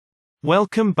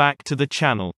Welcome back to the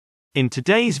channel. In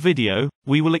today's video,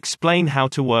 we will explain how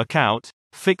to work out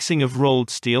fixing of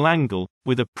rolled steel angle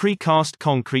with a precast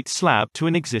concrete slab to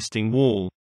an existing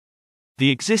wall. The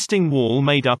existing wall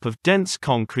made up of dense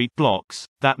concrete blocks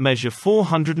that measure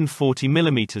 440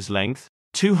 mm length,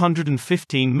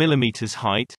 215 mm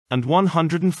height, and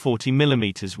 140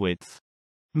 mm width.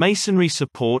 Masonry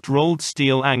support rolled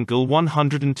steel angle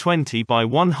 120 by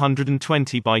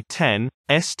 120 by 10,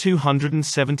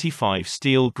 S275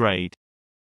 steel grade.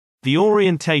 The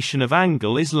orientation of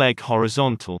angle is leg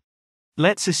horizontal.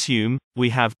 Let's assume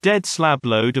we have dead slab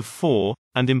load of 4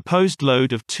 and imposed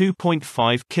load of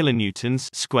 2.5 kilonewtons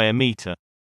square meter.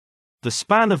 The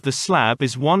span of the slab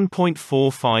is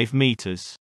 1.45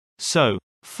 meters. So,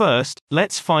 first,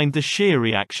 let's find the shear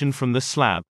reaction from the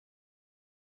slab.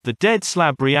 The dead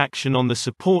slab reaction on the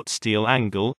support steel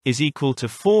angle is equal to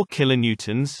 4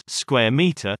 kilonewtons square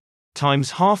meter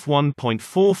times half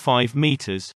 1.45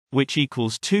 meters, which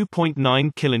equals 2.9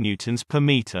 kilonewtons per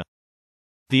meter.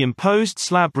 The imposed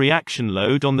slab reaction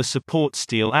load on the support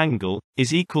steel angle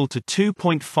is equal to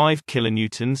 2.5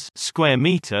 kilonewtons square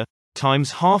meter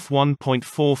times half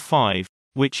 1.45,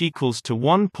 which equals to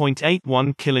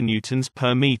 1.81 kilonewtons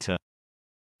per meter.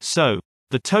 So,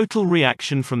 the total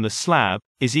reaction from the slab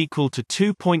is equal to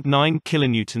 2.9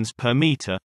 kilonewtons per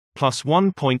meter plus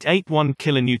 1.81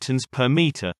 kilonewtons per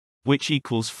meter, which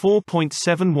equals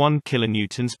 4.71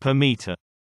 kilonewtons per meter.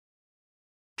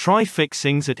 Try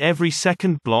fixings at every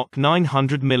second block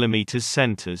 900 mm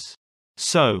centers.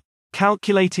 So,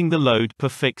 calculating the load per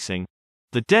fixing.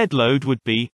 The dead load would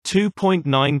be 2.9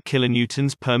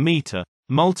 kilonewtons per meter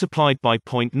multiplied by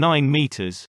 0.9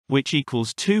 meters, which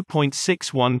equals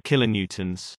 2.61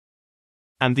 kilonewtons.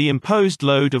 And the imposed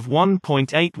load of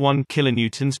 1.81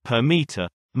 kilonewtons per meter,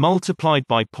 multiplied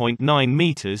by 0.9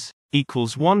 meters,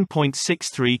 equals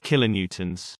 1.63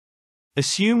 kilonewtons.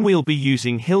 Assume we'll be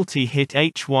using Hilti HIT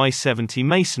HY70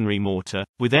 masonry mortar,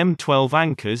 with M12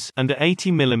 anchors and a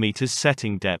 80 mm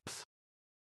setting depth.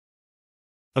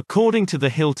 According to the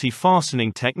Hilti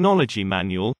fastening technology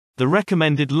manual, the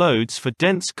recommended loads for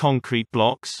dense concrete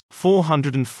blocks,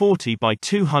 440 by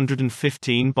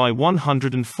 215 by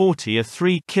 140 are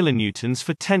 3 kilonewtons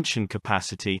for tension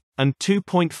capacity, and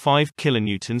 2.5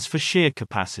 kilonewtons for shear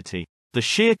capacity. The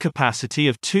shear capacity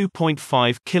of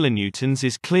 2.5 kilonewtons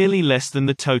is clearly less than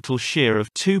the total shear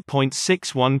of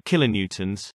 2.61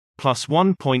 kilonewtons, plus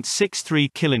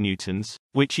 1.63 kilonewtons,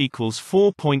 which equals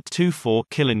 4.24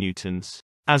 kilonewtons.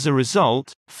 As a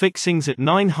result, fixings at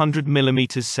 900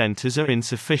 mm centers are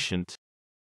insufficient.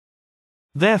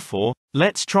 Therefore,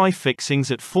 let's try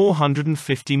fixings at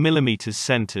 450 mm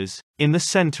centers, in the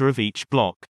center of each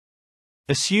block.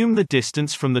 Assume the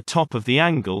distance from the top of the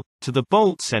angle to the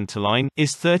bolt centerline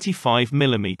is 35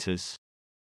 mm.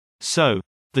 So,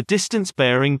 the distance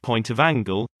bearing point of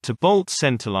angle to bolt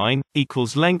centerline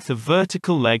equals length of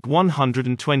vertical leg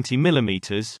 120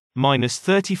 mm minus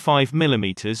 35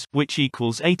 mm, which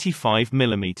equals 85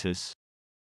 mm.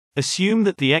 Assume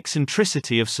that the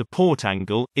eccentricity of support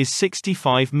angle is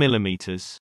 65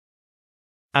 mm.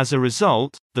 As a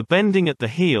result, the bending at the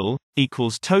heel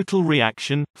equals total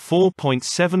reaction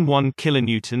 4.71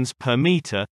 kilonewtons per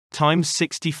meter times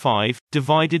 65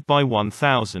 divided by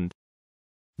 1000.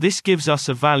 This gives us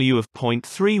a value of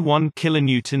 0.31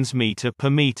 kilonewtons meter per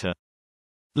meter.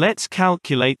 Let's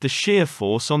calculate the shear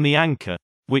force on the anchor,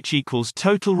 which equals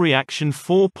total reaction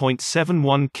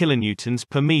 4.71 kilonewtons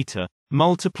per meter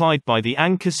multiplied by the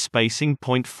anchor's spacing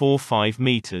 0.45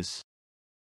 meters.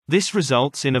 This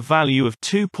results in a value of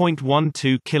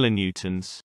 2.12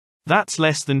 kilonewtons. That's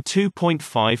less than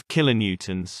 2.5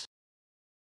 kilonewtons.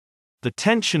 The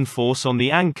tension force on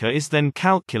the anchor is then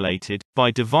calculated by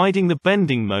dividing the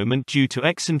bending moment due to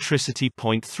eccentricity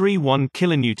 0.31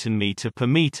 kilonewton meter per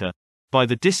meter by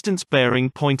the distance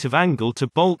bearing point of angle to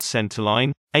bolt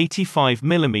centerline 85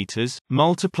 mm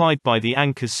multiplied by the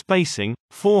anchor's spacing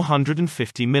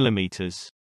 450 mm.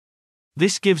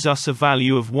 This gives us a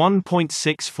value of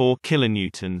 1.64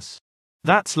 kilonewtons.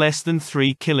 That's less than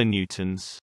 3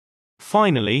 kilonewtons.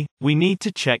 Finally, we need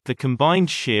to check the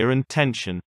combined shear and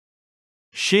tension.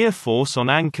 Shear force on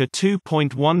anchor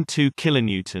 2.12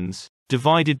 kilonewtons,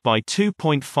 divided by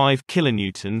 2.5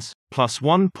 kilonewtons, plus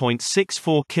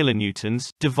 1.64 kilonewtons,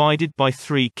 divided by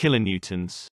 3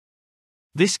 kilonewtons.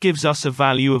 This gives us a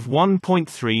value of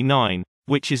 1.39,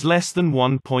 which is less than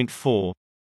 1.4.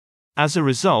 As a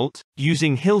result,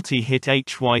 using Hilti HIT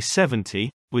HY70,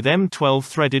 with M12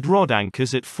 threaded rod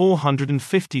anchors at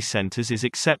 450 centers is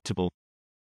acceptable.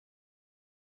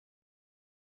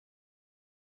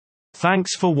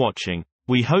 Thanks for watching.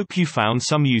 We hope you found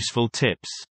some useful tips.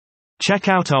 Check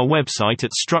out our website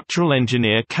at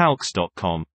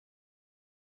structuralengineercalcs.com.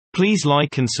 Please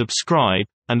like and subscribe,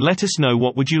 and let us know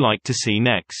what would you like to see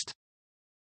next.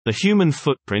 The human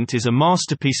footprint is a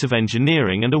masterpiece of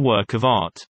engineering and a work of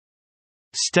art.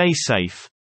 Stay safe.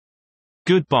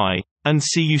 Goodbye, and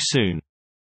see you soon.